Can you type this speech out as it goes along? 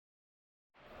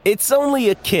It's only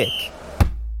a kick,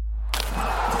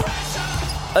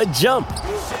 a jump,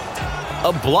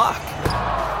 a block.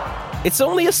 It's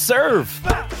only a serve.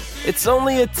 It's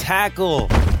only a tackle,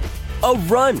 a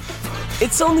run.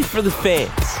 It's only for the fans.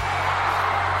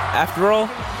 After all,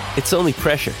 it's only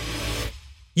pressure.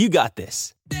 You got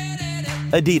this.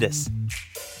 Adidas.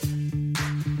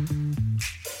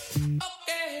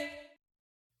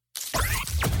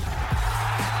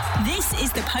 This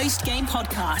is the post-game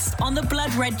podcast on the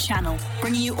Blood Red channel,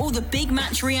 bringing you all the big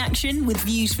match reaction with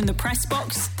views from the press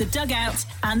box, the dugout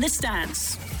and the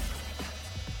stands.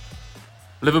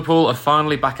 Liverpool are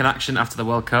finally back in action after the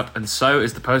World Cup, and so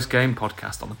is the post-game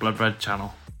podcast on the Blood Red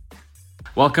channel.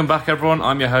 Welcome back, everyone.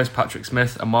 I'm your host, Patrick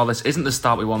Smith, and while this isn't the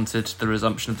start we wanted to the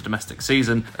resumption of the domestic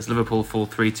season, as Liverpool fall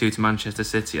 3-2 to Manchester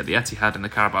City at the Etihad in the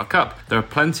Carabao Cup, there are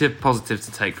plenty of positives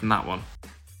to take from that one.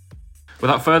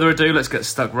 Without further ado, let's get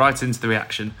stuck right into the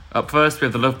reaction. Up first, we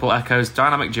have the Liverpool Echo's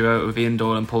dynamic duo of Ian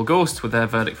Doyle and Paul Gorst with their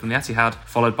verdict from the Etihad,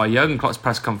 followed by Jurgen Klopp's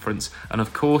press conference, and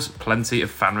of course, plenty of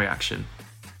fan reaction.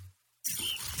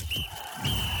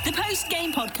 The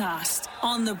post-game podcast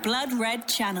on the Blood Red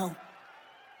channel.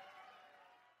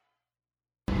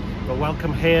 Well,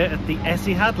 welcome here at the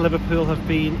Etihad. Liverpool have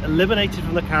been eliminated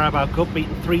from the Carabao Cup,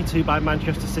 beaten 3-2 by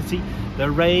Manchester City. The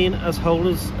reign as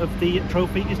holders of the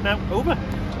trophy is now over.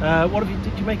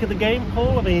 Did you make of the game,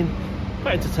 Paul? I mean,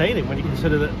 quite entertaining when you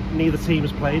consider that neither team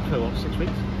has played for, 6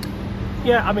 weeks?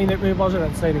 Yeah, I mean, it was an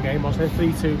entertaining game, wasn't it?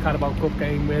 3-2 Carabao Cup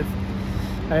game with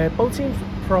both teams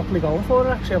properly going for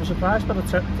it, actually. I was surprised by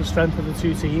the strength of the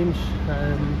two teams.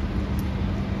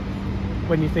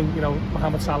 When you think,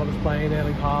 Mohamed Salah was playing,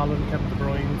 Erling Haaland, Kevin De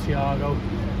Bruyne, Thiago,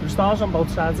 there were stars on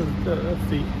both sides of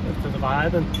the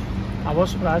divide, and I was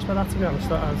surprised by that, to be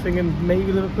honest. I was thinking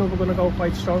maybe Liverpool were going to go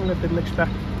quite strong. I didn't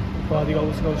expect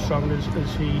Guardiola to go as strong as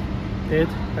he did.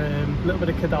 A little bit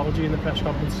of kidology in the press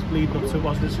conference leading up to it,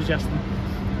 wasn't it, suggesting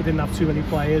we didn't have too many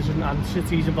players, and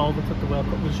City's involvement at the World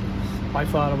Cup was by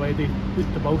far away the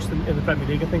most in the Premier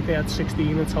League. I think they had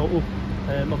 16 in total.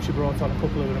 Obviously brought on a couple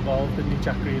who were involved, didn't he?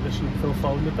 Jack Grealish and Phil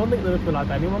Foden. I don't think Liverpool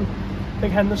had anyone. I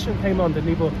think Henderson came on, didn't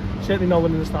he? But certainly no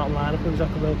one in the starting lineup. It was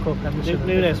at the World Cup. Henderson.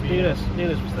 Nunes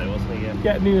was there, wasn't he?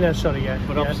 Yeah, Nunes. Sorry, yeah.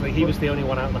 But obviously he was the only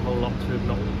one out of the whole lot to have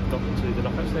not gotten to the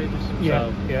knockout stages. Yeah,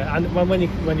 so. yeah. And when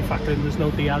you factor in, there's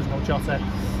no Diaz, no Jota,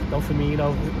 no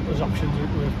Firmino. There's options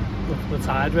with the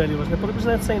tide, really, wasn't it? But it was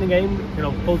an entertaining game.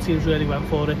 Both teams really went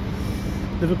for it.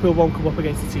 Liverpool won't come up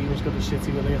against a team as good as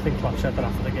City, really. I think Klopp said that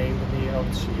after the game,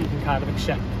 and you can kind of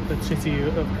accept that City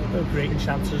are creating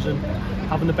chances and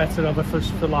having the better of it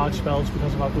for large spells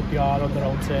because of how good they are on their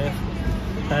own turf.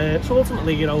 So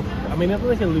ultimately, I don't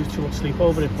think he'll lose too much sleep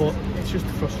over it, but it's just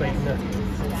frustrating that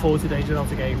 40 days without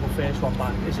the game, the first one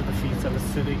back is a defeat, and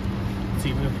it's to the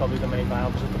team who are probably the main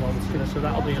rivals at the moment. So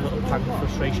that'll be a little pang of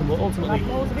frustration, but ultimately,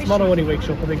 tomorrow when he wakes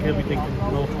up, I think he'll be thinking,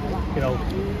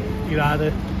 you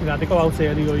either go out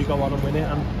early or you go on and win it,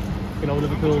 and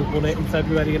Liverpool won it in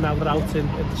February and now they're out in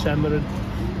December, and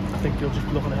I think you'll just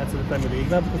be looking ahead to the Premier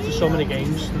League now because there's so many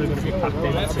games that are going to be packed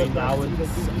in between now and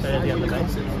the end of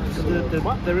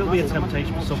May. There will be a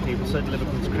temptation for some people, certainly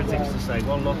Liverpool's critics, to say,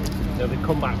 well look, they've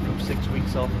come back from 6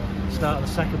 weeks off, start of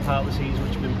the second part of the season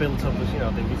which has been built up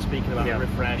as, they've been speaking about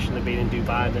refresh and they've been in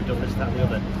Dubai and they've done this, that and the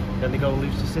other, then they go and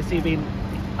lose to City.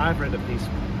 I've read a piece,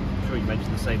 I'm sure you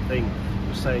mentioned the same thing,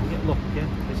 saying,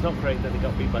 it's not great that they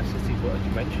got beat by City, but as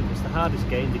you mentioned, it's the hardest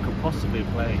game they could possibly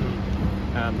play.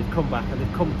 They've come back, and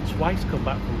they've come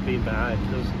back from being behind.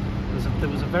 There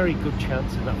was a very good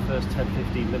chance in that first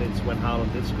 10-15 minutes when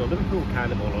Haaland did score. Liverpool were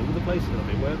kind of all over the place a little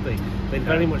bit, weren't they? They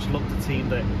very much looked a team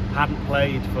that hadn't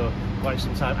played for quite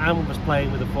some time and was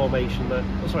playing with a formation a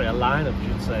lineup, I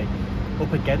should say,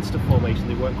 up against a formation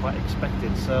they weren't quite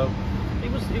expecting. So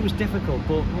it was difficult,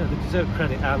 but they deserve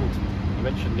credit. And you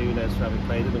mentioned Nunes for having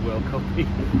played in the World Cup.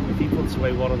 He puts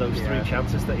away one of those three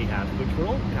chances that he had, which were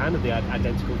all kind of the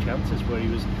identical chances, where he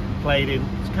was played in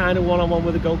kind of one-on-one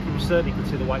with the goalkeeper. Certainly could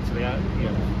see the whites of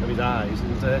his eyes,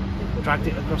 and dragged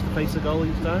it across the face of the goal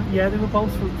each time. Yeah, they were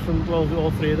both all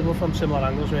three of them were from similar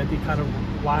angles, really. Kind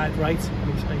of wide right,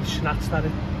 and he snatched at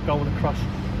it going across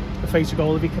the face of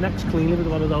goal. If he connects cleanly with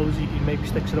one of those, he maybe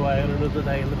sticks it away on another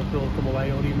day and Liverpool come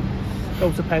away, or even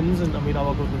go to pens, and we know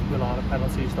how good with our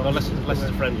penalties. Unless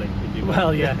it's friendly.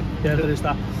 Well, yeah, there is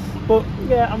that. But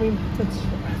yeah,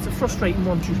 it's a frustrating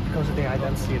one just because of the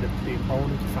identity of the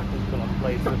opponent. The fact that they've not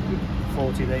played for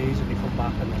 40 days and they come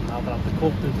back, and now they're at the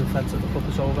cup, the defence of the cup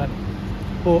is over.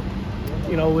 But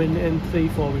in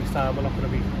 3-4 weeks' time, we're not going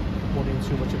to be worrying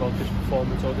too much about this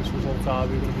performance or this result. Are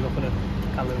we going to be looking at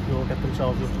can Liverpool get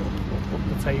themselves up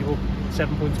the table,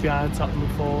 7 points behind Tottenham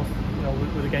in fourth,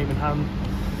 with a game in hand?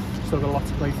 still got a lot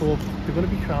to play for. They're going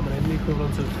to be cramming in the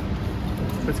equivalent of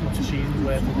pretty much a season's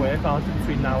worth of work, aren't they,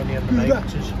 between now and the end of May,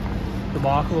 which is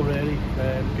remarkable, really,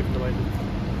 given the way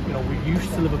that, you know, we're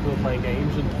used to Liverpool playing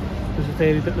games, and there's a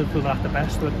theory that Liverpool are at the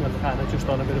best when they're kind of just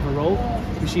on a bit of a roll.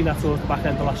 We've seen that towards the back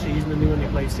end of last season, and he only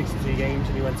played 63 games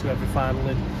and he went to every final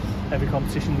in every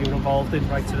competition they were involved in,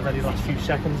 right to the very last few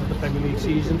seconds of the Premier League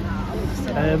season.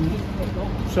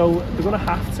 So they're going to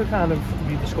have to kind of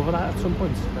rediscover that at some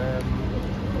point,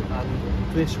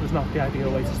 and this was not the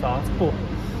ideal way to start, but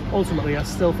ultimately I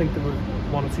still think there were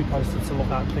one or two positives to look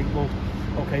at and think, well,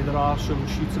 okay, there are some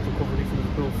shoots of recovery for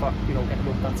Liverpool for, you know, getting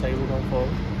up that table going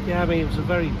forward. Yeah, I mean, it was a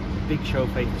very big show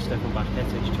of faith for Stefan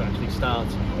Bajcetic to actually start,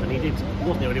 and he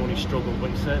wasn't the only one who struggled, but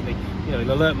he certainly, you know,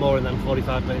 he'll learn more in them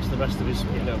 45 minutes the rest of his,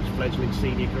 you know, his fledgling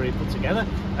senior career put together.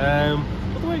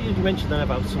 But the way you mentioned then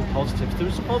about some positives, there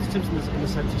were some positives in the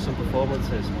sense of some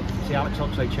performances. See, Alex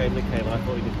Oxlade-Chamberlain came, and I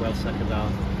thought he did well second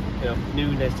half. You know,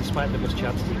 Núñez, despite the missed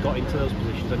chances, he got into those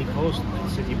positions and he caused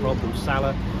City problems.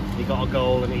 Salah, he got a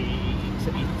goal, and he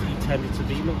tended to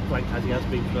be, looked like, as he has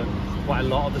been for quite a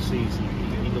lot of the season,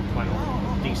 he looked quite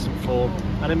on decent form.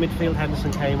 And in midfield,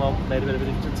 Henderson came on, made a bit of a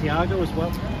difference. And Thiago as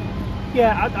well.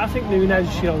 Yeah, I think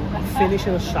Núñez, you know,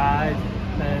 finishing aside,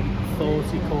 thought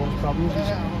he caused problems.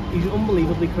 He's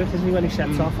unbelievably quick, isn't he? When he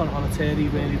sets off on a tear, he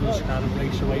really does kind of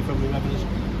race away from whoever his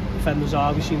defenders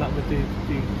are. We've seen that with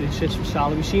the assist from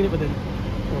Salah. We've seen it within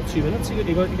 2 minutes. He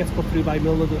gets put through by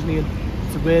Milner, doesn't he? And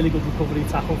it's a really good recovery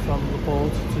tackle from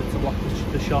Laporte to block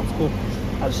the shot. But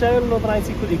as I said, another night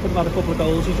he could have had a couple of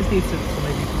goals. He just needs to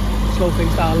maybe slow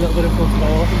things down a little bit in front of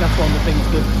goal. I think that's one of the things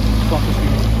that Klopp has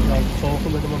been, you know,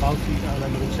 talking with him about. I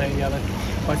remember him saying he had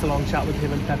quite a long chat with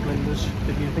him and Pep Linders,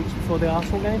 didn't you think, before the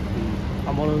Arsenal game?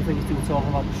 And one of the things they were talking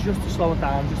about was just to slow it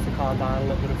down, just to calm down a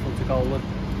little bit in front of goal. And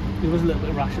he was a little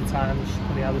bit rash at times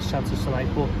when he had his chances tonight,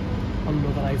 but on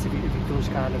another night, if he does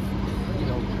kind of, you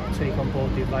know, take on board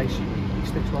the advice, he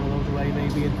sticks one of those away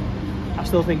maybe. And I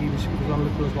still think he was one of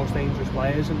Liverpool's most dangerous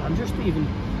players, and just even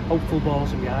hopeful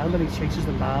balls in behind, and he chases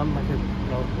them down like a, you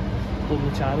know, bull in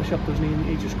the china shop, doesn't he? And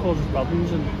he just causes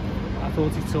problems, and I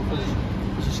thought he took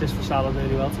his assist for Salah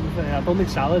really well, to be fair. I don't think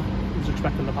Salah was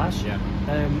expecting the pass. Yeah.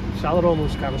 Salah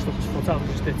almost kind of stuck his foot out and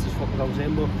just hits his foot and goes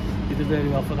in, but he did really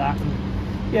well for that. And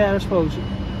yeah, I suppose, you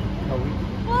know,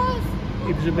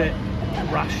 he was a bit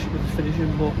rash with his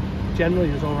finishing, but generally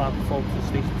his all-round performance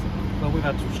was decent. Well, we've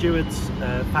had some stewards,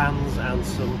 fans and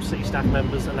some City staff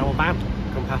members, and now a band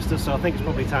come past us, so I think it's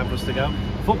probably time for us to go.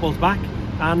 Football's back,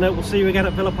 and we'll see you again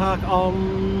at Villa Park on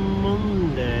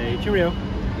Monday. Cheerio.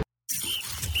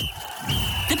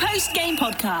 The post-game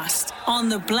podcast on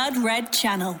the Blood Red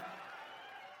Channel.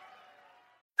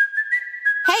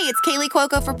 Hey, it's Kaylee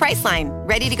Cuoco for Priceline.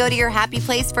 Ready to go to your happy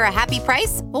place for a happy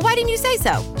price? Well, why didn't you say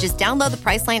so? Just download the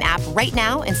Priceline app right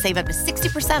now and save up to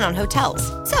 60% on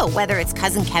hotels. So whether it's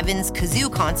Cousin Kevin's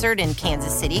Kazoo Concert in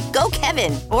Kansas City, go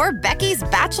Kevin, or Becky's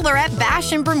Bachelorette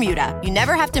Bash in Bermuda, you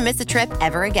never have to miss a trip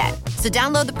ever again. So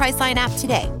download the Priceline app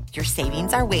today. Your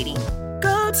savings are waiting.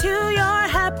 Go to your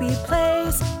happy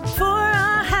place for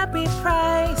a happy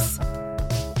price.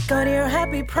 Go to your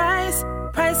happy price,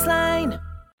 Priceline.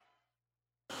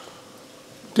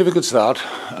 Difficult start.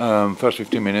 First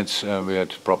 15 minutes we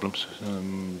had problems.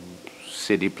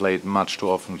 City played much too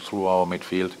often through our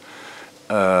midfield.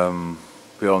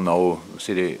 We all know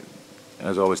City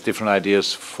has always different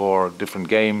ideas for different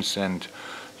games, and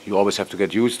you always have to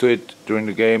get used to it during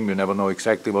the game. You never know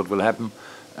exactly what will happen.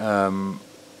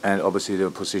 And obviously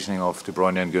the positioning of De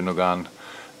Bruyne and Gundogan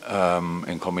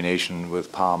in combination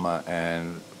with Palmer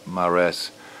and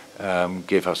Mahrez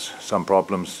gave us some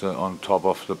problems on top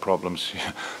of the problems.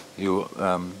 You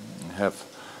have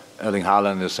Erling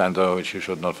Haaland in the center, which you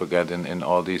should not forget in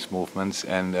all these movements.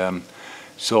 And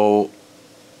so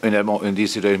in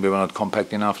these situations we were not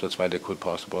compact enough. That's why they could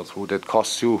pass the ball through. That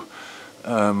costs you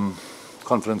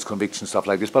confidence, conviction, stuff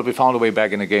like this. But we found a way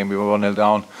back in the game. We were 1-0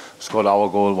 down, scored our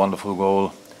goal, wonderful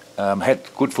goal. Had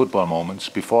good football moments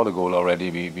before the goal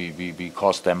already. We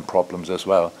caused them problems as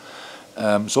well.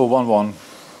 So 1-1.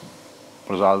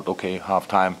 Result, okay, half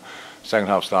time. Second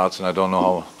half starts, and I don't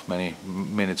know how many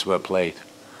minutes were played.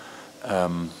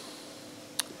 And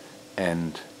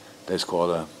they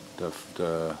scored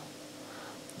the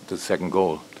second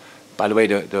goal. By the way,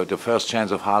 the first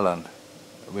chance of Haaland,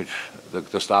 which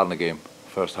the start of the game,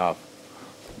 first half,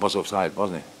 was offside,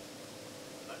 wasn't it?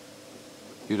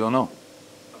 You don't know?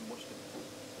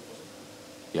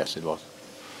 Yes, it was.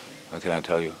 What can I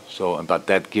tell you? So, but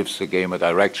that gives the game a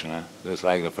direction. It's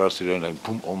like the first situation, like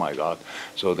boom, oh my God!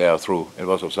 So they are through. It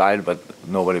was offside, but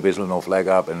nobody whistled, no flag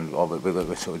up, and all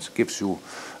so it gives you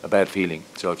a bad feeling.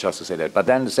 So just to say that. But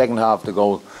then the second half, the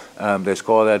goal, they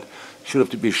scored that.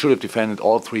 We should have defended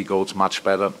all 3 goals much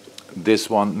better. This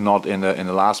one not in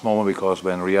the last moment, because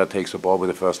when Ria takes the ball with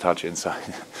the first touch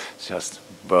inside, it's just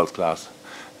world class,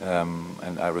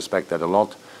 and I respect that a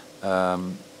lot.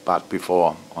 But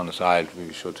before on the side,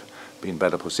 we should be in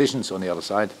better positions on the other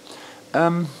side.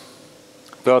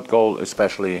 Third goal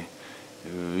especially,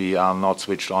 we are not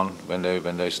switched on when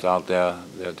they start their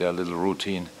little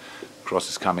routine.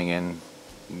 Crosses coming in,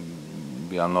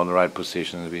 we are not in the right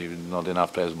position. We not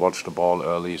enough players watch the ball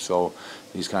early, so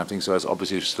these kind of things. So there's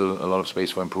obviously still a lot of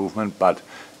space for improvement. But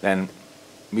then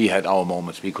we had our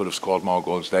moments. We could have scored more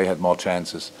goals. They had more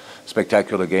chances.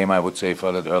 Spectacular game, I would say,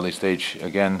 for that early stage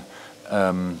again.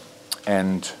 And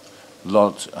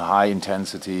high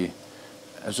intensity.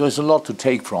 So it's a lot to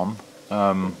take from.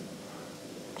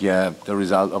 The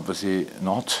result obviously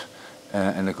not,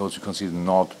 and the coach conceded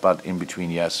not. But in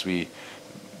between, yes, we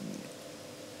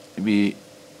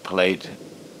played.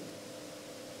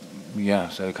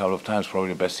 Said a couple of times, probably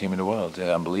the best team in the world.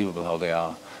 They're unbelievable how they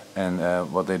are and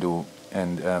what they do.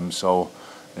 And so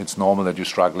it's normal that you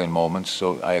struggle in moments.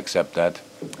 So I accept that.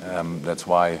 That's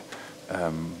why.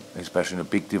 Especially in the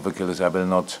big difficulties, I will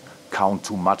not count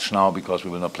too much now, because we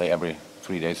will not play every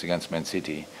 3 days against Man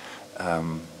City.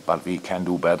 But we can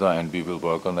do better, and we will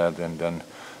work on that. And then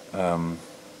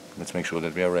let's make sure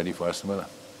that we are ready for Aston Villa.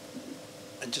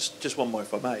 And just one more,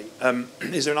 if I may.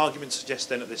 Is there an argument to suggest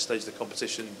then at this stage of the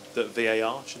competition that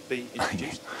VAR should be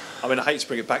introduced? I mean, I hate to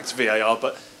bring it back to VAR,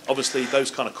 but obviously those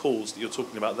kind of calls that you're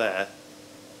talking about there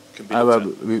can be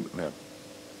looked at.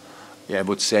 I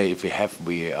would say if we have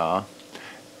VAR,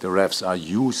 the refs are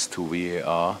used to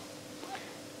VAR,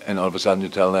 and all of a sudden you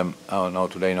tell them, oh no,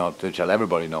 today not. They tell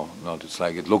everybody no. It's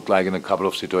like it looked like in a couple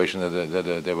of situations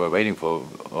that they were waiting for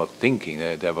or thinking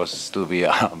that there was still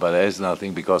VAR, but there is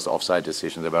nothing, because the offside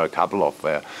decision. There were a couple of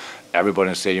where everybody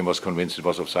in the stadium was convinced it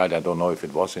was offside. I don't know if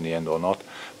it was in the end or not,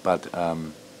 but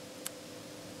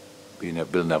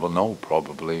we'll never know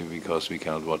probably, because we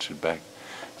cannot watch it back.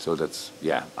 So that's,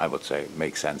 I would say it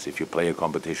makes sense. If you play a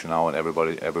competition now and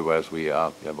everybody everywhere as we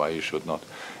are, why you should not?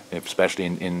 Especially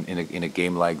in a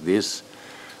game like this.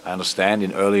 I understand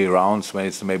in early rounds when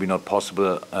it's maybe not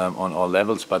possible on all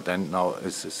levels, but then now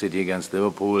it's City against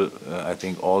Liverpool. I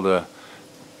think all the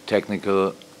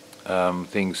technical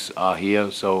things are here,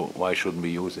 so why shouldn't we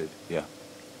use it?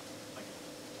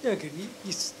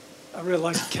 Jürgen, I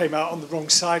realise you came out on the wrong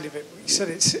side of it, but you said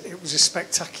it was a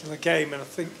spectacular game, and I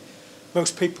think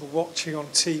most people watching on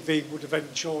TV would have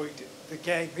enjoyed the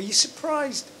game. Are you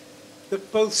surprised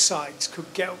that both sides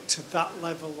could get up to that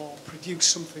level or produce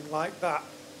something like that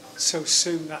so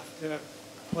soon after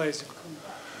players have come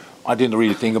back? I didn't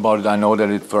really think about it. I know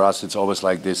that for us it's always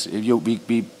like this. We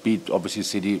beat obviously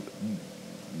City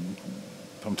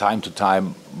from time to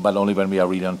time, but only when we are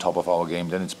really on top of our game,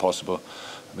 then it's possible.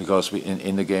 Because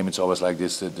in the game it's always like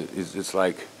this. It's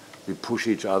like we push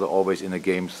each other always in the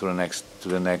game to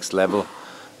the next level.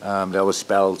 There were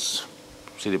spells,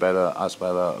 City better, us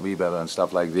better, we better, and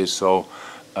stuff like this. So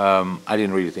I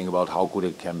didn't really think about how good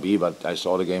it can be, but I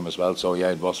saw the game as well. So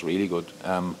it was really good.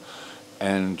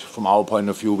 And from our point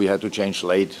of view, we had to change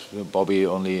late. Bobby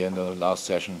only in the last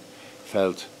session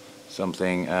felt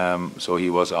something, so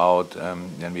he was out.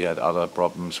 Then we had other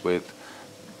problems with.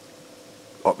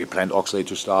 We planned Oxlade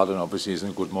to start, and obviously he's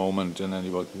in a good moment. And then he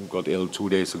got ill 2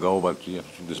 days ago, but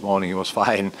this morning he was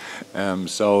fine.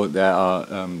 So there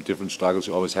are different struggles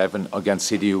you always have. And against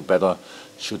City, you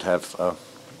should have a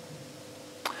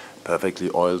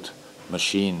perfectly oiled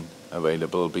machine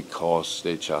available, because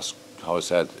they just, how I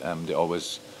said, they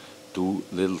always do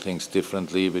little things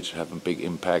differently, which have a big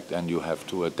impact, and you have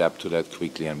to adapt to that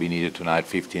quickly. And we needed tonight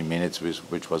 15 minutes,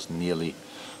 which was nearly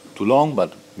too long,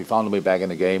 but we found a way back in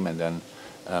the game, and then.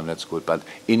 That's good. But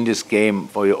in this game,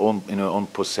 for your own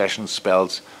possession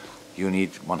spells, you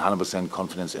need 100%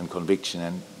 confidence and conviction.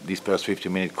 And these first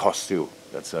 15 minutes cost you.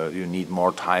 You need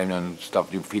more time and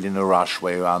stuff. You feel in a rush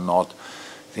where you are not.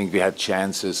 I think we had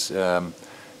chances,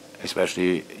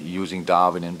 especially using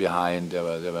Darwin in behind.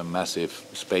 There were massive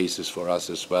spaces for us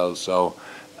as well. So,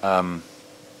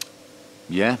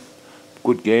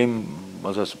 good game.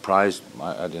 Was I surprised?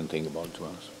 I didn't think about it, to be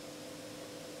honest.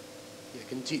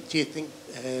 Do you think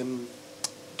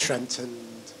Trent and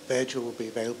Virgil will be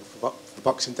available for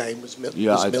Boxing Day? Was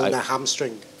Milner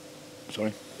hamstring?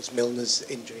 Sorry? Was Milner's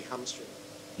injury hamstring?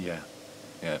 Yeah.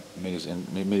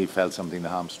 Millie felt something in the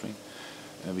hamstring.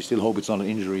 We still hope it's not an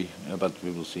injury, but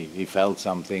we will see. He felt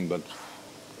something, but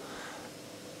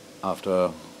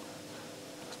after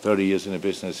 30 years in the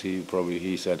business,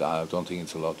 he said, I don't think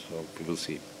it's a lot, so we will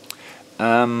see.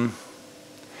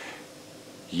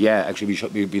 Actually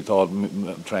we thought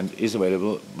Trent is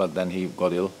available, but then he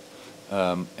got ill.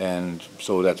 And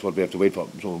so that's what we have to wait for.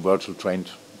 So virtual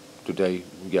trained today,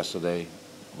 yesterday,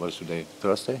 what is today?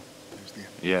 Thursday? Thursday.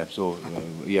 Yeah, so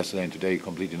yesterday and today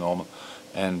completely normal.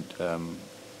 And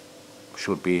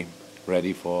should be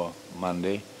ready for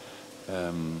Monday.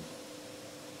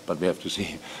 But we have to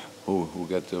see who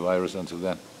get the virus until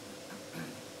then.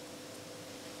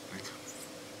 Right.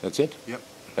 That's it? Yep.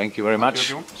 Thank you very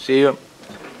much. Everyone. See you.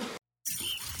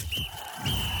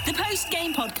 The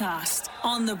post-game podcast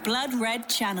on the Blood Red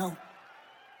Channel.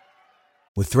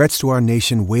 With threats to our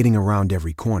nation waiting around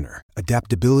every corner,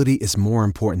 adaptability is more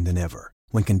important than ever.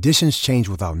 When conditions change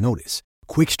without notice,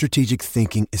 quick strategic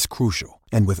thinking is crucial.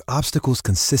 And with obstacles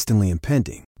consistently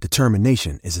impending,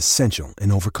 determination is essential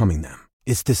in overcoming them.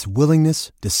 It's this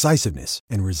willingness, decisiveness,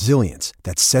 and resilience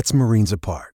that sets Marines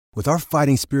apart. With our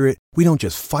fighting spirit, we don't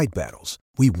just fight battles,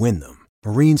 we win them.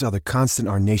 Marines are the constant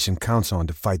our nation counts on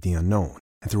to fight the unknown.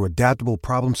 And through adaptable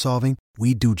problem solving,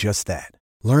 we do just that.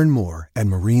 Learn more at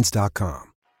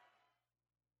marines.com.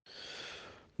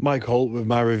 Mike Holt with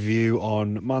my review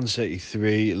on Man City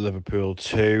 3, Liverpool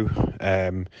 2,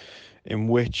 in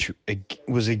which it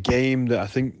was a game that I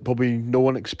think probably no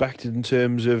one expected in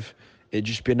terms of it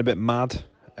just being a bit mad.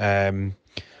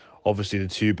 Obviously the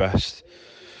two best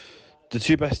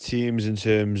teams in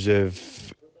terms of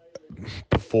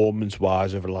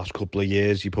performance-wise over the last couple of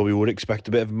years, you probably would expect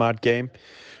a bit of a mad game.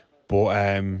 But,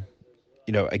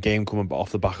 a game coming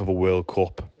off the back of a World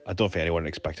Cup, I don't think anyone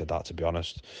expected that, to be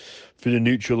honest. For the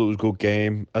neutral, it was a good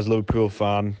game. As a Liverpool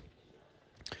fan,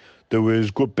 there was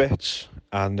good bits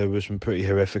and there was some pretty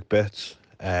horrific bits.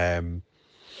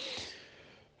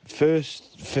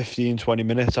 First 15, 20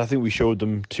 minutes, I think we showed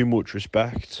them too much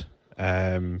respect.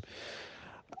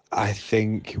 I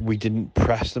think we didn't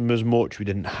press them as much, we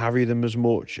didn't harry them as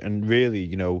much, and really,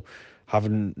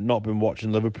 having not been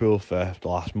watching Liverpool for the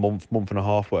last month and a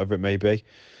half, whatever it may be,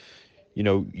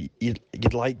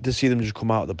 you'd like to see them just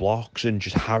come out of the blocks and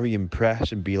just harry and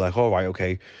press and be like, all right,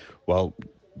 okay, well,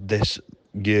 this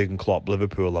Jurgen Klopp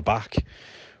Liverpool are back.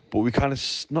 But we kind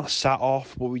of not sat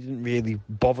off, but we didn't really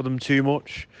bother them too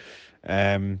much.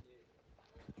 Credit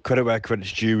where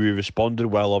credit's due, we responded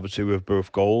well, obviously, with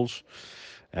both goals.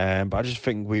 But I just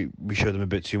think we showed them a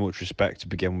bit too much respect to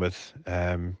begin with.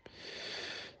 The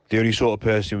only sort of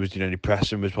person who was doing any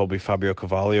pressing was probably Fabio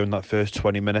Carvalho in that first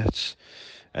 20 minutes.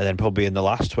 And then probably in the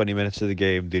last 20 minutes of the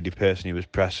game, the only person he was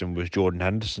pressing was Jordan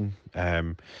Henderson.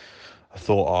 I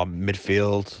thought our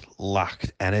midfield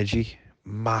lacked energy,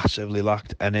 massively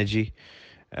lacked energy.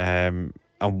 And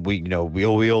we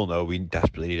all know we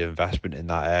desperately need investment in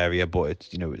that area, but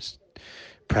it's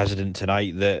precedent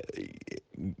tonight that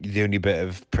the only bit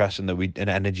of pressing and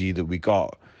energy that we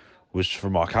got was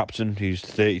from our captain, who's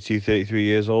 32, 33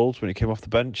 years old when he came off the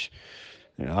bench.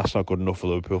 That's not good enough for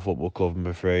Liverpool Football Club, I'm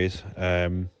afraid.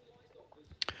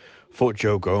 Thought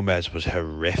Joe Gomez was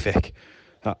horrific.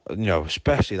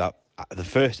 Especially the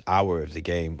first hour of the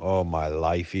game. Oh my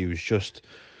life, he was just,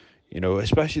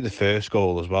 especially the first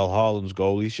goal as well, Haaland's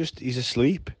goal. He's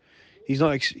asleep. He's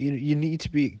not. You need to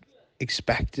be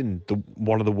expecting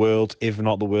one of the world's, if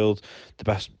not the world's, the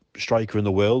best striker in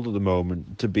the world at the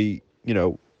moment to be,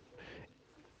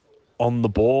 on the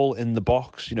ball in the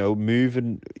box,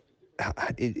 moving.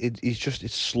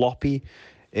 It's sloppy.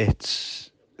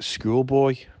 It's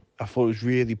schoolboy. I thought it was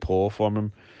really poor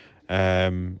from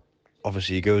him.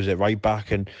 Obviously, he goes at right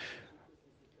back, and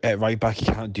at right back he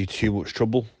can't do too much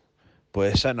trouble.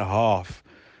 But at centre half,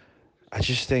 I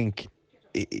just think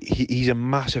he's a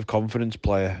massive confidence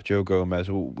player, Joe Gomez.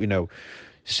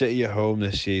 City at home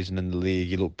this season in the league,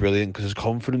 he looked brilliant because his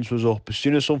confidence was up. As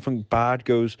soon as something bad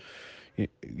goes,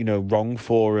 wrong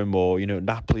for him, or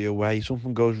Napoli away,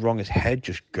 something goes wrong, his head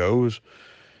just goes.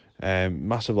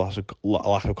 Massive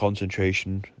lack of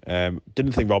concentration.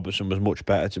 Didn't think Robertson was much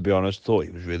better, to be honest. Thought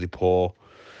he was really poor.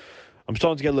 I'm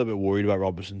starting to get a little bit worried about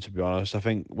Robertson, to be honest. I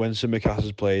think when Tsimikas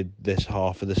has played this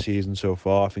half of the season so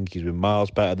far, I think he's been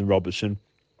miles better than Robertson.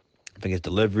 I think his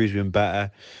delivery's been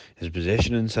better. His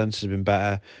positioning sense has been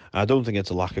better. And I don't think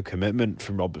it's a lack of commitment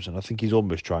from Robertson. I think he's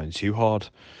almost trying too hard.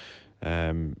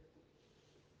 Where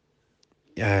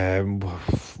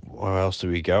else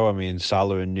do we go? I mean,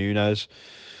 Salah and Nunez.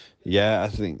 Yeah, I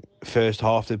think first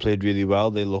half they played really well.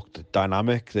 They looked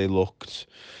dynamic. They looked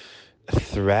a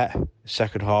threat.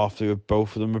 Second half,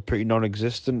 both of them were pretty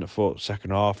non-existent. I thought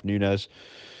second half, Nunez,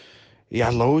 he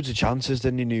had loads of chances,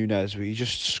 didn't he, Núñez? But he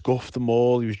just scuffed them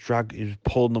all. He was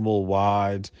pulling them all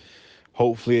wide.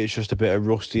 Hopefully it's just a bit of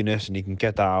rustiness and he can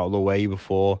get that out of the way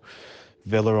before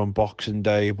Villa on Boxing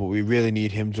Day. But we really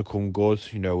need him to come good.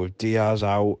 With Diaz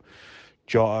out,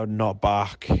 Jota not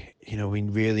back, we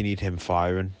really need him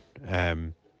firing.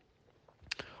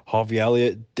 Harvey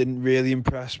Elliott didn't really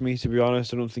impress me, to be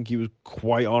honest. I don't think he was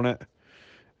quite on it.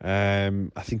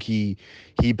 I think he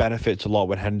benefits a lot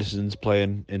when Henderson's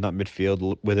playing in that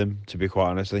midfield with him, to be quite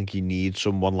honest. I think he needs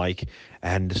someone like a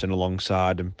Henderson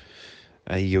alongside him.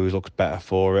 He always looks better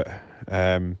for it.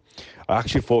 I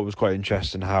actually thought it was quite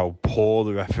interesting how poor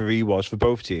the referee was for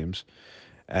both teams.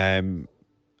 And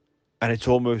it's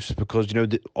almost because,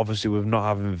 obviously with not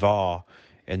having VAR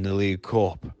in the League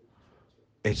Cup,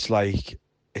 it's like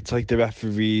the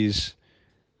referees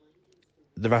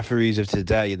of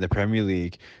today in the Premier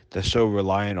League, they're so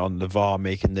reliant on the VAR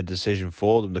making the decision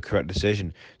for them, the correct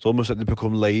decision. It's almost like they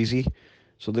become lazy.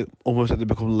 So they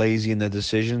become lazy in their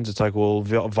decisions. It's like, well,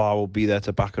 VAR will be there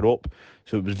to back it up.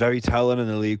 So it was very telling in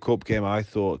the League Cup game, I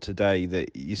thought, today,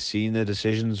 that you've seen the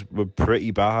decisions were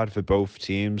pretty bad for both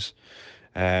teams.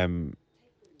 Maybe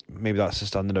that's the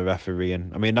standard of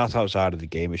refereeing. I mean, that's outside of the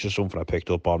game. It's just something I picked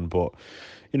up on. But,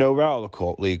 we're out of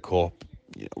the League Cup.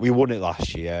 We won it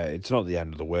last year. It's not the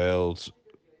end of the world.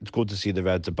 It's good to see the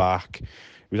Reds are back.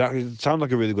 It sounded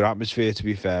like a really good atmosphere, to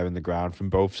be fair, in the ground from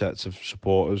both sets of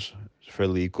supporters for a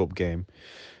League Cup game.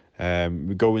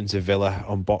 We go into Villa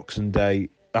on Boxing Day.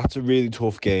 That's a really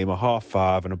tough game, a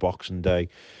 5:30 on a Boxing Day.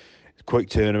 Quick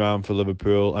turnaround for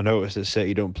Liverpool. I noticed that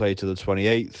City don't play till the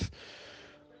 28th.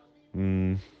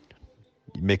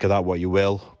 Make of that what you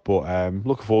will. But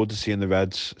looking forward to seeing the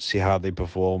Reds, see how they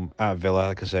perform at Villa.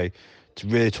 Like I say, it's a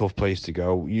really tough place to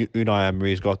go. Unai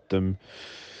Emery's got them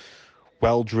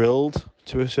well drilled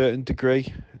to a certain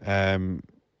degree. And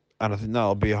I think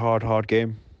that'll be a hard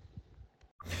game.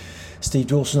 Steve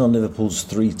Dawson on Liverpool's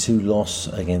 3-2 loss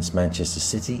against Manchester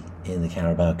City in the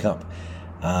Carabao Cup.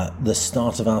 The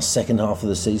start of our second half of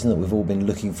the season that we've all been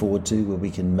looking forward to, where we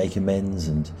can make amends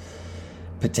and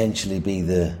potentially be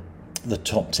the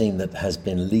top team that has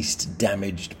been least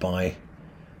damaged by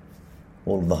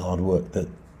all of the hard work that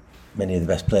many of the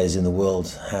best players in the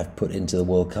world have put into the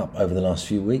World Cup over the last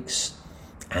few weeks,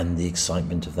 and the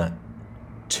excitement of that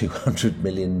 £200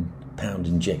 million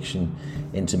injection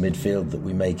into midfield that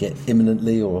we may get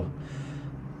imminently, or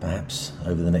perhaps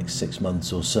over the next 6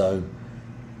 months or so.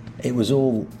 It was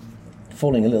all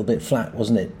falling a little bit flat,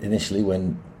 wasn't it, initially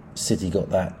when City got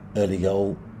that early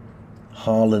goal.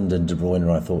 Haaland and De Bruyne,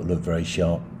 I thought, looked very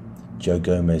sharp. Joe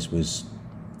Gomez was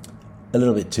a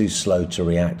little bit too slow to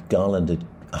react.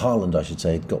 Haaland,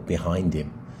 had got behind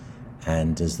him,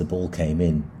 and as the ball came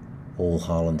in, all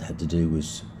Haaland had to do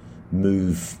was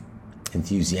move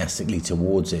enthusiastically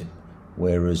towards it,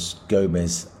 whereas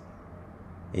Gomez,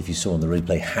 if you saw on the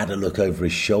replay, had a look over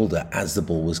his shoulder as the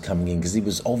ball was coming in, because he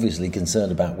was obviously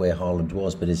concerned about where Haaland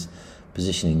was, but his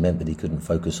positioning meant that he couldn't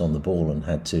focus on the ball and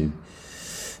had to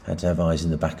have eyes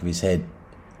in the back of his head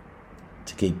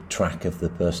to keep track of the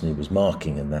person he was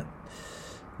marking, and that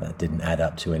didn't add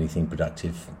up to anything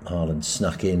productive. Haaland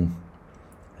snuck in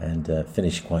and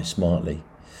finished quite smartly.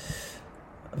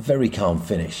 A very calm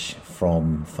finish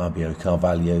from Fabio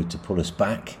Carvalho to pull us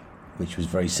back, which was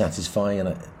very satisfying, and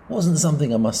it wasn't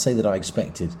something, I must say, that I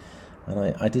expected.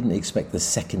 And I didn't expect the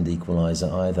second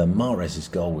equaliser either. Mahrez's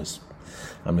goal was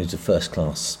it was a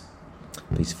first-class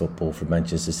piece of football from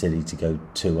Manchester City to go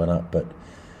 2-1 up, but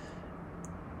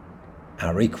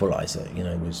our equaliser,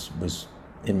 was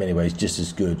in many ways just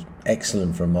as good.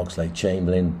 Excellent from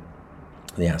Oxlade-Chamberlain,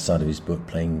 the outside of his boot,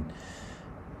 playing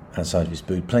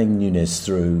Núñez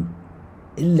through.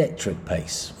 Electric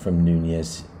pace from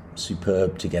Núñez,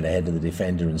 superb to get ahead of the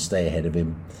defender and stay ahead of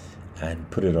him, and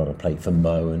put it on a plate for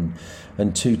Mo, and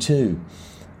 2-2.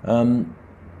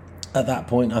 At that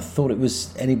point, I thought it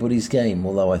was anybody's game,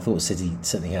 although I thought City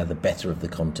certainly had the better of the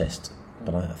contest.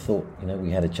 But I thought,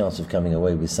 we had a chance of coming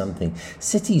away with something.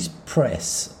 City's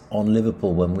press on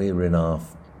Liverpool when we were in our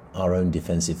own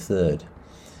defensive third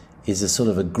is a sort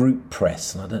of a group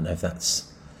press, and I don't know if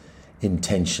that's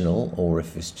intentional or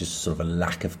if it's just sort of a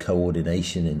lack of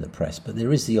coordination in the press, but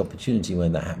there is the opportunity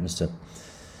when that happens to,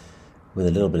 with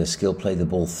a little bit of skill, play the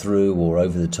ball through or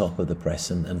over the top of the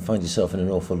press and find yourself in an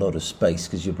awful lot of space,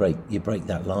 because you break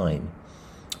that line.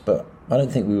 But I don't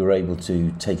think we were able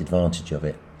to take advantage of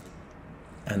it,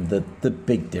 and the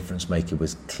big difference maker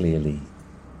was clearly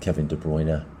Kevin De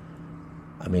Bruyne.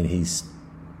 I mean, he's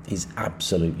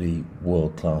absolutely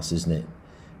world class, isn't it?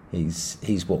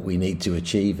 He's what we need to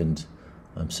achieve, and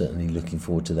I'm certainly looking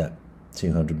forward to that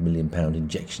 £200 million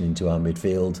injection into our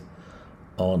midfield.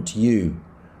 aren't you?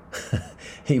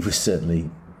 He was certainly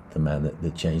the man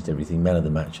that changed everything, man of the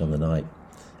match on the night,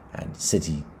 and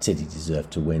City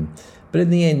deserved to win. But in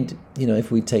the end,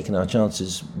 if we'd taken our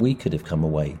chances, we could have come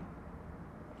away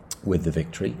with the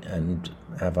victory and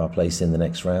have our place in the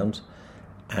next round.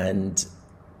 And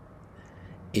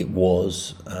it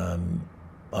was,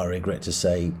 I regret to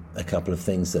say, a couple of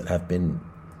things that have been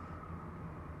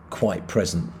quite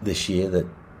present this year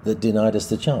that denied us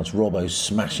the chance. Robbo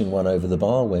smashing one over the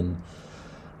bar when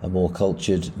a more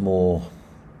cultured, more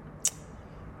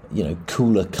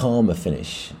cooler, calmer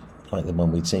finish like the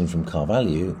one we'd seen from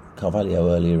Carvalho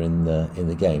earlier in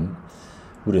the game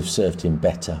would have served him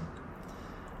better.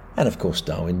 And of course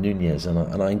Darwin Núñez,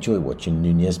 and I enjoy watching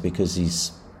Núñez because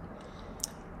he's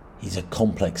a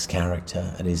complex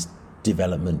character, and his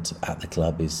development at the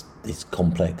club is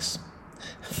complex,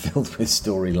 filled with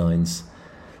storylines.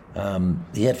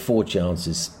 He had 4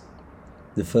 chances.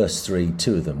 The first 3,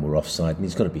 2 of them were offside, and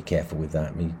he's got to be careful with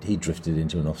that. I mean, he drifted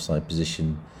into an offside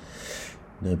position.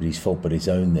 Nobody's fault but his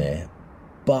own there.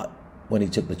 But when he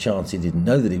took the chance, he didn't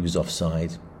know that he was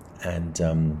offside, and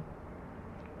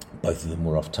both of them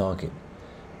were off target.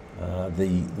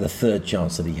 The third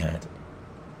chance that he had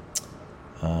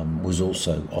was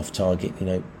also off target.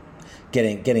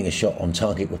 Getting a shot on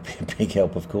target would be a big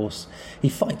help, of course. He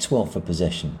fights well for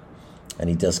possession, and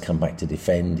he does come back to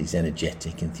defend. He's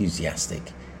energetic,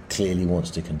 enthusiastic, clearly wants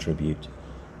to contribute,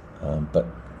 but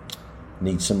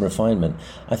needs some refinement.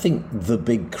 I think the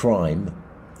big crime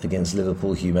against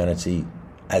Liverpool humanity,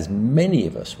 as many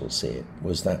of us will see it,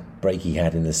 was that break he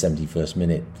had in the 71st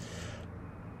minute.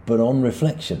 But on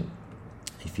reflection,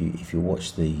 if you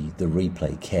watch the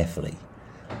replay carefully,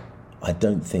 I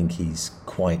don't think he's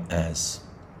quite as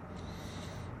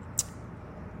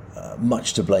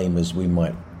much to blame as we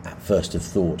might at first have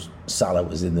thought. Salah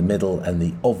was in the middle, and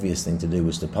the obvious thing to do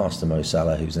was to pass to Mo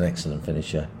Salah, who's an excellent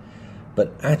finisher.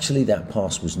 But actually that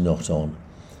pass was not on.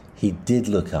 He did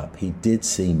look up, he did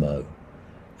see Mo,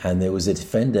 and there was a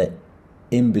defender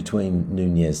in between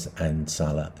Núñez and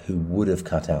Salah who would have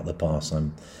cut out the pass.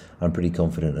 I'm pretty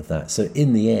confident of that. So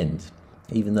in the end,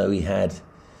 even though he had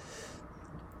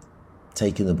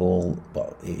taken the ball,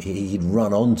 well, he'd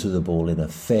run onto the ball in a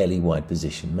fairly wide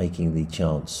position, making the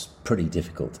chance pretty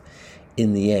difficult.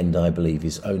 In the end, I believe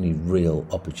his only real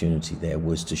opportunity there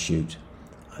was to shoot.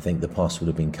 I think the pass would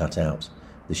have been cut out.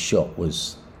 The shot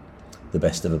was the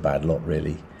best of a bad lot,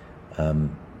 really.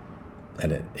 And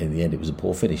in the end, it was a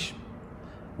poor finish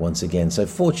once again. So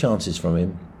 4 chances from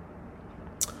him,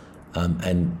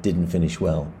 and didn't finish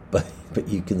well. But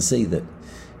you can see that,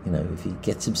 if he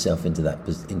gets himself into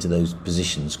those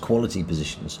positions, quality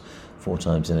positions, 4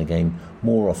 times in a game,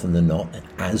 more often than not,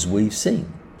 as we've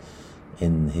seen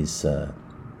in his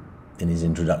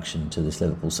introduction to this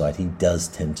Liverpool side, he does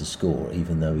tend to score,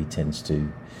 even though he tends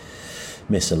to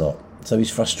miss a lot. So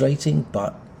he's frustrating,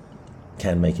 but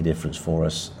can make a difference for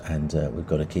us, and we've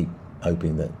got to keep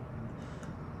hoping that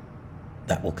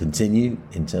will continue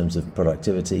in terms of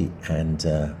productivity and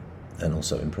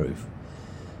also improve.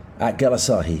 At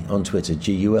Gulasahi on Twitter,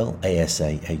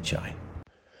 Gulasahi.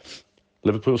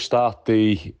 Liverpool start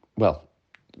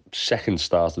second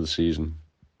start of the season,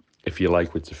 if you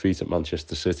like, with defeat at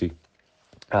Manchester City,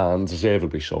 and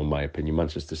deservedly so in my opinion.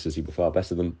 Manchester City were far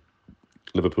better than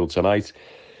Liverpool tonight.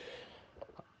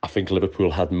 I think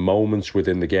Liverpool had moments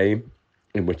within the game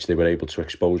in which they were able to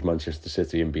expose Manchester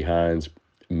City in behind,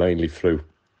 mainly through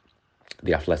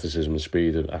the athleticism and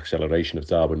speed and acceleration of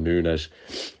Darwin Núñez,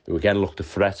 who again looked a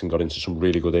threat and got into some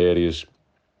really good areas.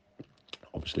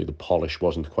 Obviously the polish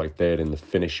wasn't quite there in the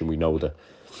finish, and we know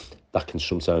that can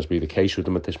sometimes be the case with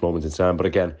them at this moment in time. But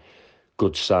again,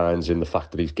 good signs in the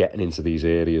fact that he's getting into these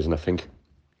areas. And I think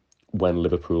when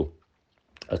Liverpool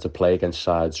are to play against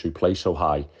sides who play so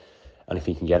high, and if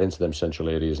he can get into them central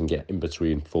areas and get in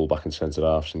between full-back and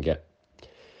centre-halves and get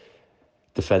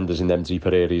defenders in them deeper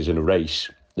areas in a race,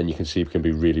 then you can see it can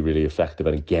be really, really effective.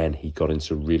 And again, he got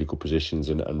into really good positions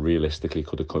and realistically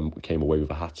could have came away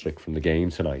with a hat-trick from the game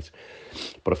tonight.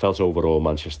 But I felt overall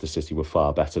Manchester City were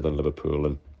far better than Liverpool,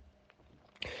 and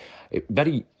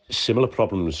very similar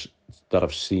problems that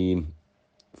I've seen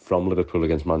from Liverpool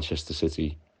against Manchester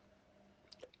City.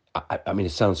 I mean,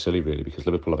 it sounds silly really, because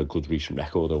Liverpool have a good recent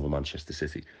record over Manchester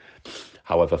City.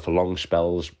 However, for long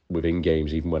spells within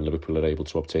games, even when Liverpool are able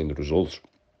to obtain the result,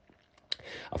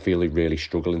 I feel they really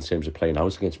struggle in terms of playing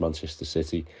out against Manchester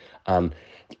City. And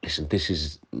listen,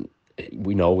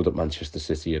 we know that Manchester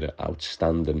City are an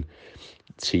outstanding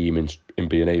team in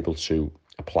being able to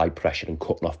apply pressure and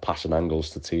cutting off passing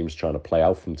angles to teams trying to play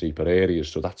out from deeper areas.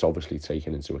 So that's obviously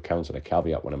taken into account, and a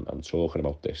caveat when I'm talking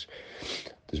about this.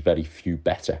 There's very few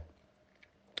better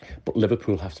But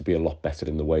Liverpool have to be a lot better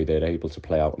in the way they're able to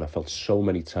play out. And I felt so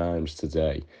many times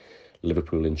today,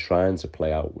 Liverpool in trying to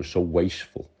play out was so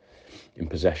wasteful in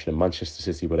possession, and Manchester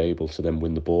City were able to then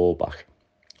win the ball back.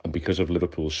 And because of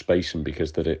Liverpool's space and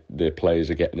because their players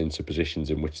are getting into positions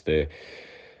in which they're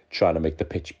trying to make the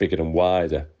pitch bigger and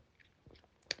wider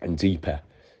and deeper,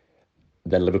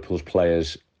 then Liverpool's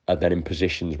players are then in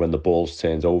positions when the ball's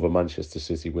turned over, Manchester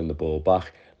City win the ball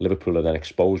back. Liverpool are then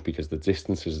exposed because the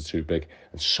distances are too big,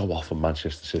 and so often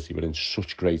Manchester City were in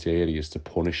such great areas to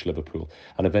punish Liverpool,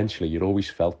 and eventually you'd always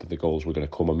felt that the goals were going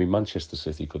to come. I mean, Manchester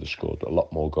City could have scored a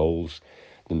lot more goals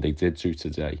than they did do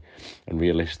today, and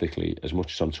realistically, as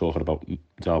much as I'm talking about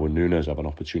Darwin Núñez having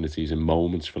opportunities in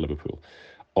moments for Liverpool,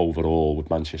 overall with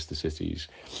Manchester City's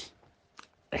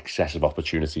excessive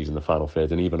opportunities in the final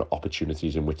third, and even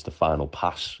opportunities in which the final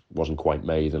pass wasn't quite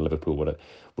made and Liverpool were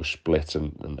split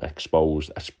and exposed,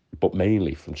 but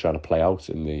mainly from trying to play out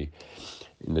in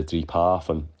the deep half.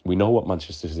 And we know what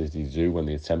Manchester City do when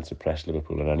they attempt to press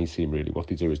Liverpool, and any team really. What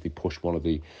they do is they push one of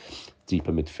the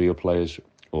deeper midfield players,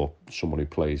 or someone who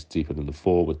plays deeper than the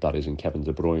forward, that is in Kevin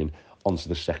De Bruyne, onto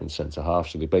the second centre half.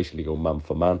 So they basically go man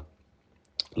for man,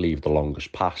 leave the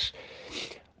longest pass.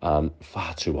 And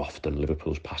far too often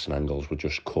Liverpool's passing angles were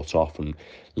just cut off, and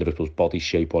Liverpool's body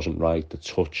shape wasn't right, the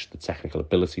touch, the technical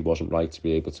ability wasn't right to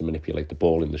be able to manipulate the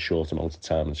ball in the short amount of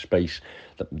time and space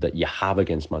that you have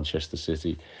against Manchester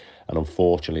City. And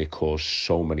unfortunately it caused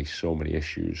so many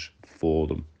issues for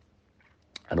them.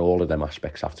 And all of them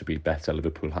aspects have to be better.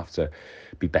 Liverpool have to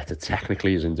be better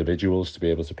technically as individuals to be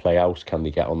able to play out. Can they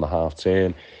get on the half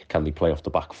turn? Can they play off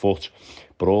the back foot?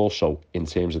 But also in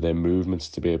terms of their movements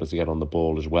to be able to get on the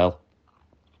ball as well.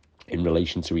 In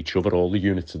relation to each other, all the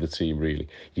units of the team really.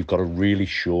 You've got a really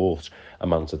short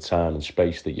amount of time and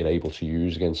space that you're able to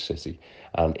use against City.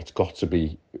 And it's got to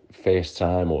be first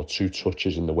time or two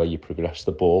touches in the way you progress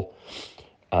the ball.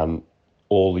 And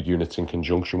all the units in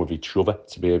conjunction with each other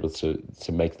to be able to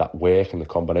make that work and the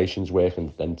combinations work,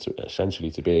 and then to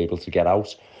essentially to be able to get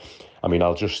out. I mean,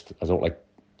 I don't like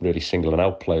really singling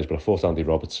out players, but I thought Andy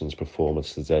Robertson's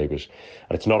performance today was,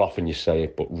 and it's not often you say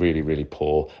it, but really, really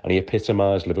poor. And he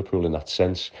epitomised Liverpool in that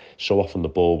sense. So often the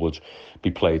ball would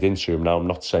be played into him. Now, I'm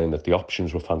not saying that the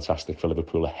options were fantastic for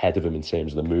Liverpool ahead of him in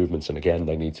terms of the movements, and again,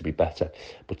 they need to be better.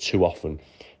 But too often,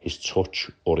 his touch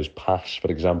or his pass,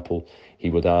 for example, he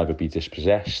would either be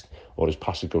dispossessed or his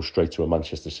pass would go straight to a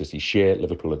Manchester City shirt.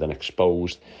 Liverpool are then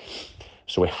exposed.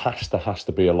 So it has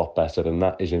to be a lot better, and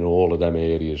that is in all of them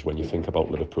areas. When you think about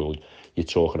Liverpool, you're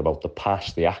talking about the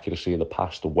pass, the accuracy of the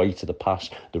pass, the weight of the pass,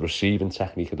 the receiving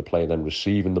technique of the player, then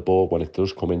receiving the ball when it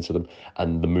does come into them,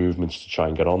 and the movements to try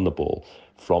and get on the ball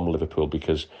from Liverpool,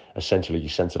 because essentially your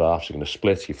centre-halves are going to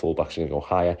split, your full-backs are going to go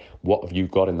higher. What have you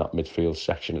got in that midfield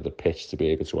section of the pitch to be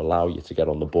able to allow you to get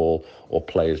on the ball, or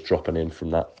players dropping in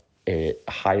from that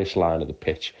highest line of the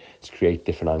pitch to create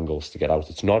different angles to get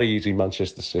out? It's not easy.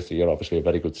 Manchester City are obviously a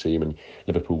very good team, and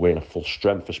Liverpool were at full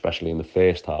strength, especially in the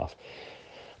first half.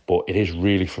 But it is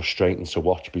really frustrating to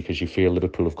watch, because you feel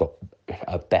Liverpool have got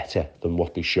better than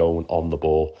what they've shown on the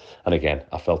ball. And again,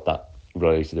 I felt that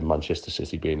related in Manchester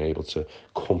City being able to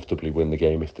comfortably win the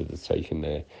game if they'd taken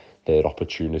their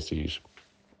opportunities.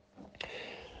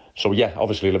 So yeah,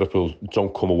 obviously Liverpool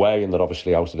don't come away, and they're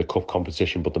obviously out of the cup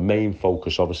competition, but the main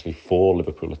focus obviously for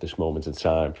Liverpool at this moment in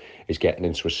time is getting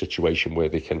into a situation where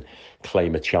they can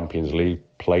claim a Champions League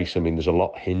place. I mean, there's a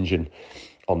lot hinging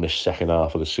on this second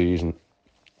half of the season,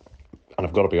 and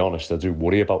I've got to be honest, I do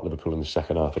worry about Liverpool in the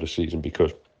second half of the season,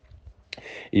 because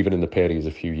even in the periods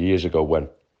a few years ago when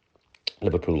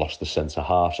Liverpool lost the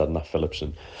centre-halves, had Nat Phillips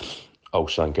and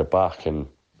Osanka back, and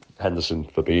Henderson,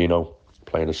 Fabinho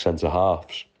playing as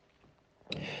centre-halves,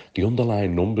 the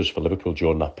underlying numbers for Liverpool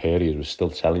during that period was still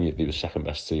telling you they were the second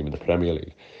best team in the Premier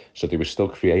League. So they were still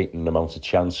creating an amount of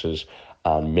chances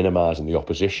and minimising the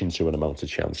opposition to an amount of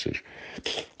chances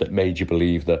that made you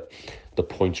believe that the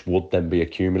points would then be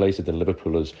accumulated and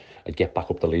Liverpool as get back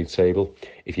up the league table.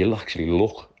 If you actually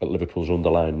look at Liverpool's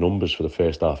underlying numbers for the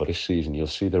first half of this season, you'll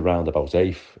see they're round about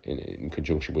 8th in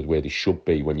conjunction with where they should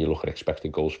be when you look at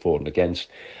expected goals for and against.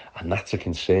 And that's a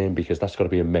concern, because that's got to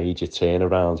be a major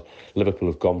turnaround. Liverpool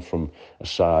have gone from a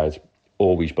side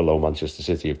always below Manchester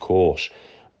City, of course,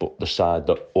 but the side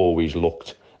that always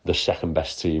looked the second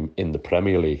best team in the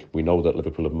Premier League. We know that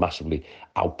Liverpool have massively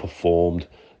outperformed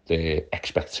their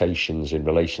expectations in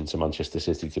relation to Manchester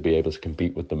City to be able to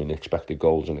compete with them in expected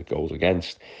goals and goals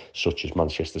against, such as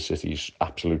Manchester City's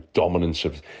absolute dominance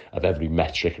of every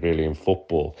metric really in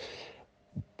football.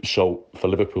 So for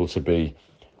Liverpool to be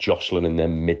jostling in their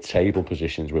mid-table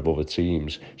positions with other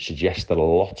teams suggests that a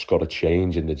lot's got to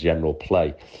change in the general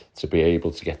play to be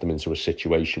able to get them into a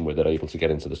situation where they're able to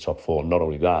get into the top 4. Not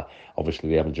only that, obviously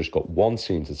they haven't just got one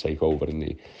team to take over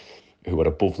who are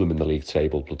above them in the league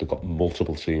table, but they've got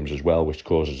multiple teams as well, which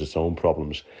causes its own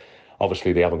problems.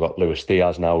 Obviously, they haven't got Luis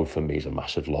Diaz now, who for me is a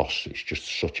massive loss. It's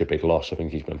just such a big loss. I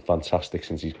think he's been fantastic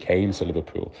since he came to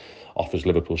Liverpool. Offers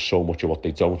Liverpool so much of what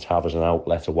they don't have as an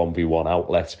outlet, a 1v1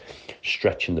 outlet,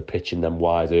 stretching the pitch in them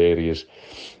wide areas,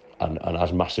 and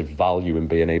has massive value in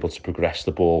being able to progress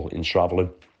the ball in travelling.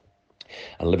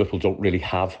 And Liverpool don't really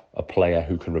have a player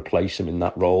who can replace him in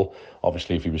that role.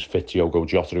 Obviously, if he was fit, Diogo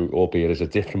Jota, albeit as a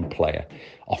different player,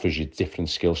 offers you different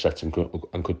skill sets and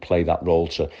could play that role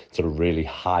to a really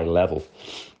high level.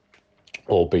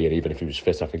 Albeit, even if he was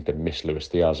fit, I think they'd miss Luis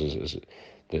Diaz as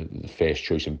the first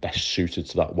choice and best suited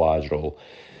to that wide role.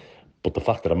 But the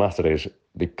fact of the matter is,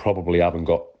 they probably haven't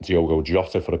got Diogo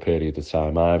Jota for a period of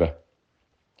time either.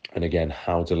 And again,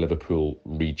 how do Liverpool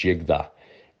rejig that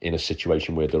in a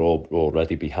situation where they're all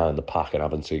already behind the pack and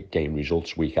having to gain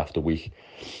results week after week?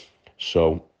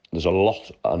 So there's an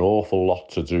awful lot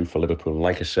to do for Liverpool. And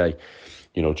like I say,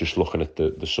 just looking at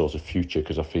the sort of future,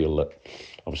 because I feel that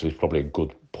obviously it's probably a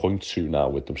good point to now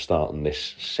with them starting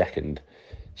this second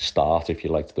start, if you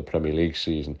like, to the Premier League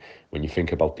season. When you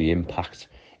think about the impact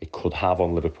it could have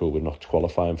on Liverpool with not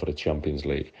qualifying for the Champions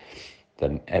League,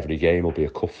 then every game will be a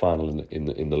cup final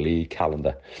in the league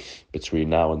calendar between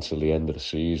now until the end of the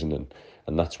season.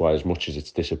 And that's why, as much as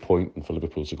it's disappointing for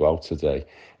Liverpool to go out today,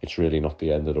 it's really not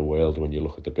the end of the world when you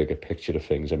look at the bigger picture of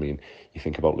things. I mean, you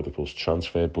think about Liverpool's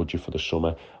transfer budget for the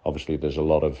summer. Obviously, there's a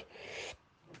lot of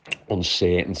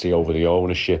uncertainty over the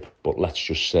ownership, but let's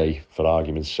just say, for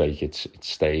argument's sake, it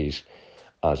stays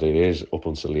as it is up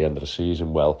until the end of the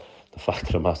season. Well, the fact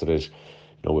of the matter is,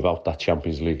 without that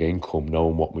Champions League income,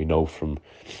 knowing what we know from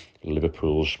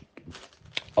Liverpool's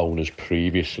owners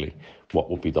previously, what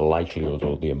would be the likelihood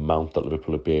or the amount that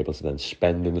Liverpool would be able to then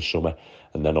spend in the summer?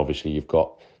 And then obviously you've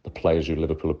got the players who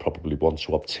Liverpool would probably want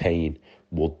to obtain.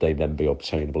 Would they then be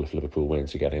obtainable if Liverpool weren't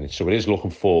to get in it? So it is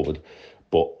looking forward.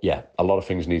 But yeah, a lot of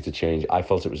things need to change. I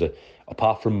felt it was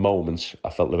apart from moments, I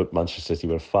felt Manchester City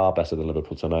were far better than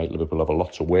Liverpool tonight. Liverpool have a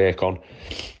lot to work on,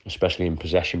 especially in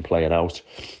possession, playing out.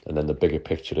 And then the bigger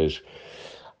picture is,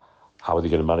 how are they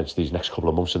going to manage these next couple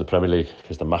of months in the Premier League?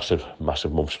 Because they're massive,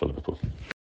 massive months for Liverpool.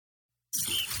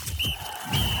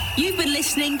 You've been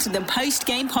listening to the Post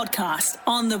Game Podcast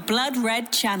on the Blood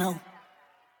Red Channel.